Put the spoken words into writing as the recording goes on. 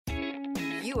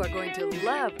You are going to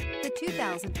love the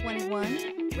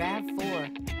 2021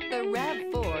 RAV4. The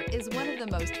RAV4 is one of the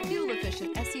most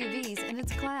fuel-efficient SUVs in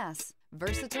its class.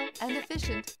 Versatile and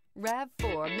efficient,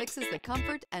 RAV4 mixes the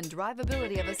comfort and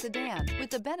drivability of a sedan with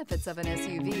the benefits of an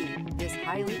SUV. This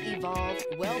highly evolved,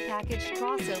 well-packaged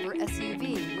crossover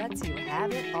SUV lets you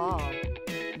have it all.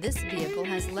 This vehicle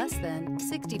has less than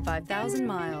 65,000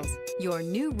 miles. Your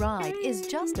new ride is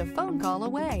just a phone call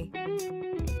away.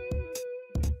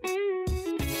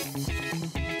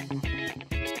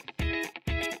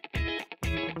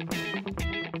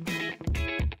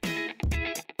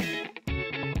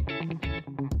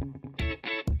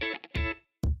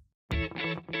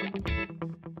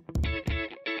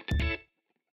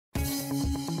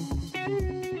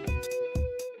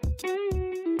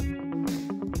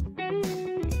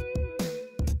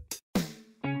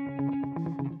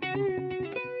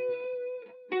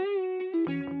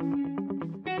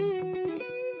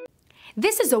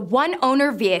 This is a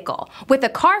one-owner vehicle with a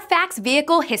Carfax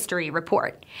Vehicle History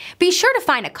Report. Be sure to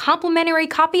find a complimentary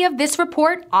copy of this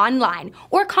report online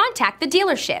or contact the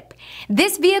dealership.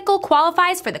 This vehicle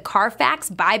qualifies for the Carfax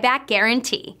Buyback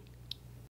Guarantee.